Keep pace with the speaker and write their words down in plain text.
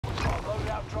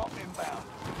drop inbound.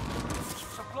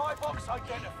 Supply box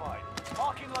identified.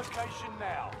 Marking location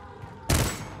now.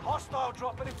 Hostile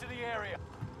dropping into the area.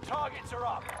 Targets are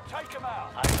up. Take them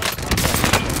out. I'm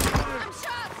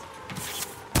shot!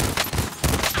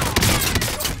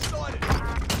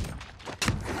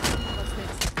 What's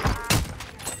this?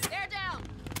 They're down!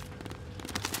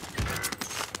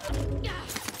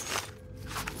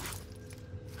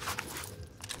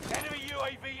 Enemy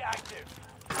UAV active.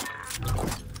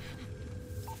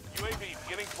 UAV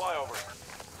beginning flyover.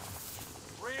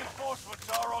 Reinforcements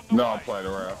are on the way. No, I'm playing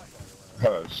around.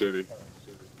 Shitty.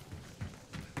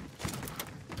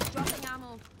 Dropping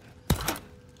ammo.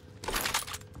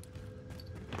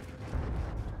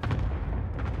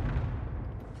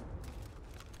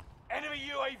 Enemy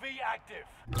UAV active.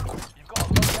 You've got a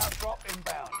loadout drop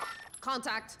inbound.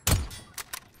 Contact.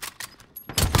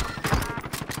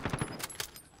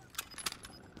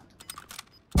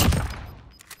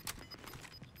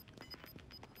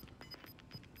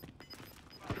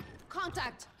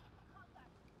 Contact.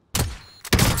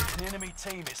 An enemy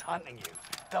team is hunting you.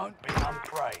 Don't become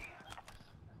prey.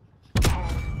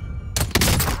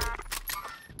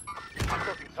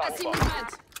 I see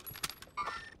movement.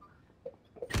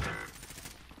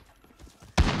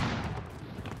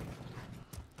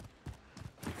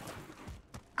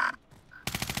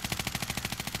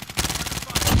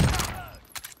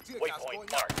 Waypoint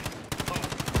marked.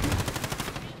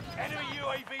 Enemy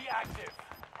UAV active.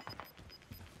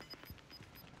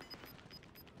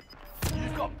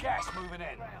 You've got gas moving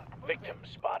in. Victim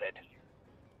spotted.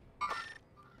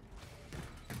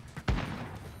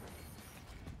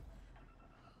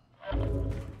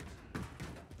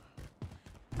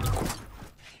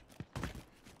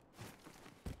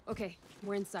 Okay,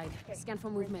 we're inside. Scan for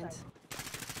movement.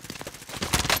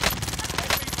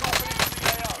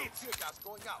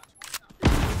 Going out.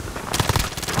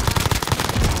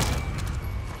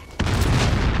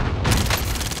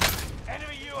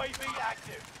 Enemy UAV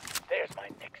active. There's my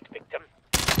next victim.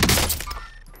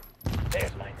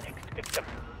 There's my next victim.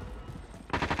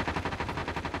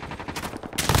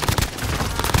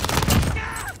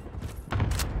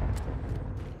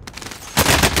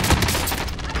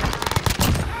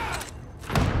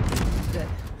 Good.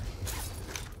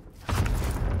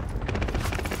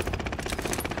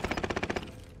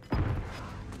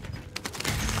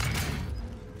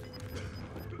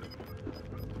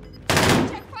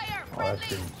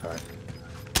 That's inside.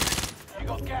 You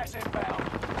got gas inbound.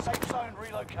 Safe zone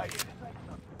relocated.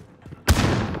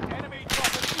 Enemy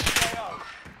dropping to the AO.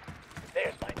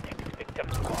 There's my next victim.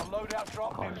 Got a loadout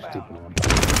drop inbound.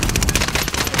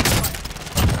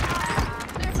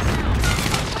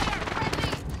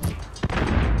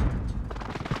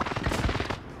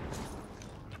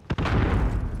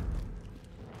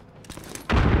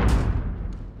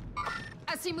 I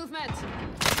see movement.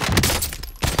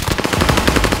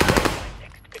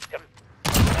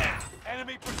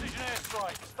 Enemy precision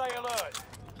airstrike. Stay alert.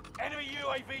 Enemy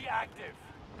UAV active.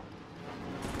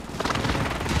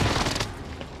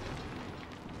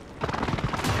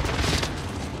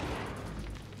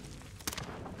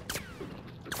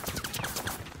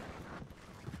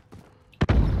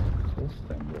 What's this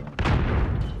thing doing?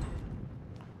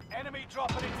 Enemy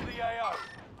dropping into the AO.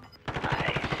 I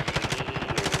see you.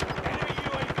 Enemy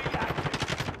UAV active.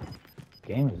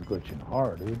 Game is glitching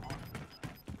hard, dude.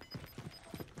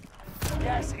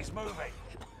 Gas is moving.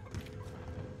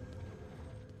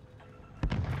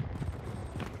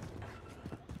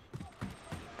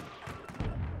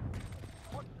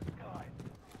 What guy?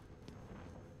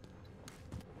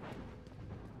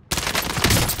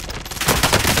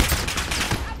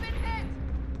 I've been hit.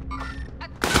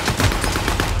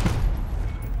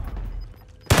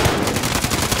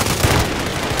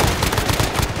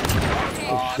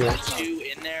 Oh shit. That's you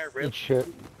in there, really? Good shit.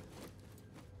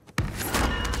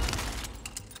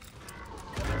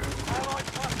 Allied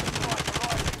cluster strike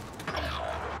arriving.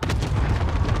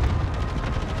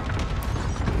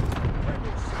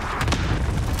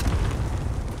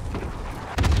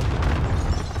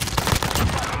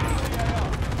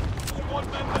 Squad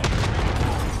member.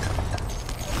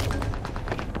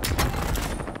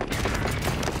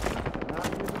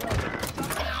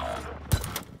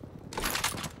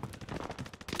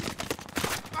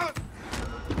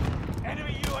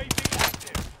 Enemy UAV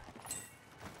active.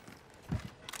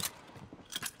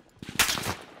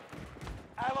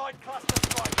 Allied cluster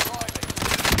strike arriving.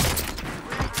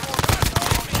 Reinforcements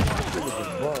are on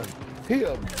the way. He a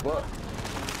butt.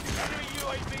 Enemy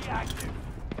UAV active.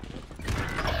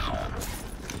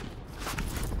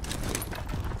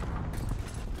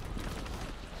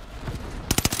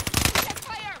 Check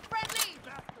fire. Friendly.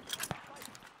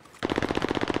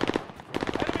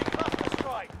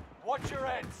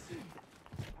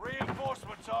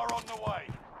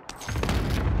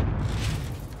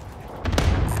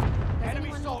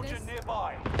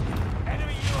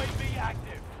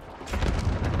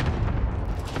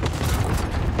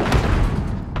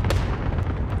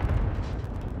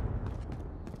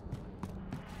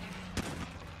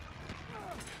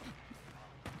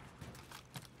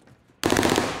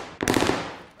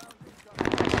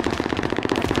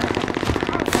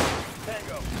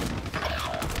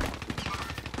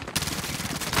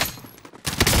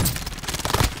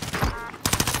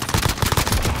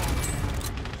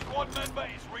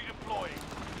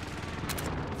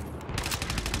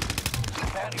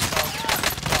 Bounty target at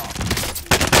the top.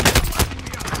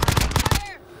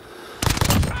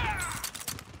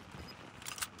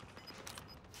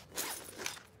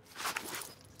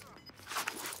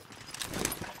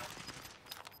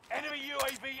 Enemy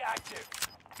UAV active.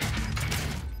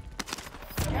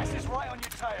 Gas is right on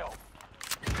your tail.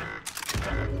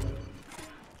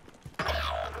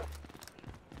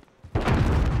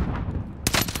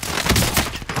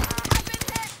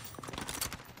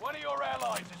 One of your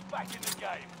allies is back in the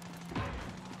game.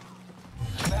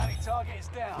 Bounty target is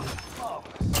down.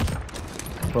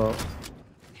 Marvelous. Well.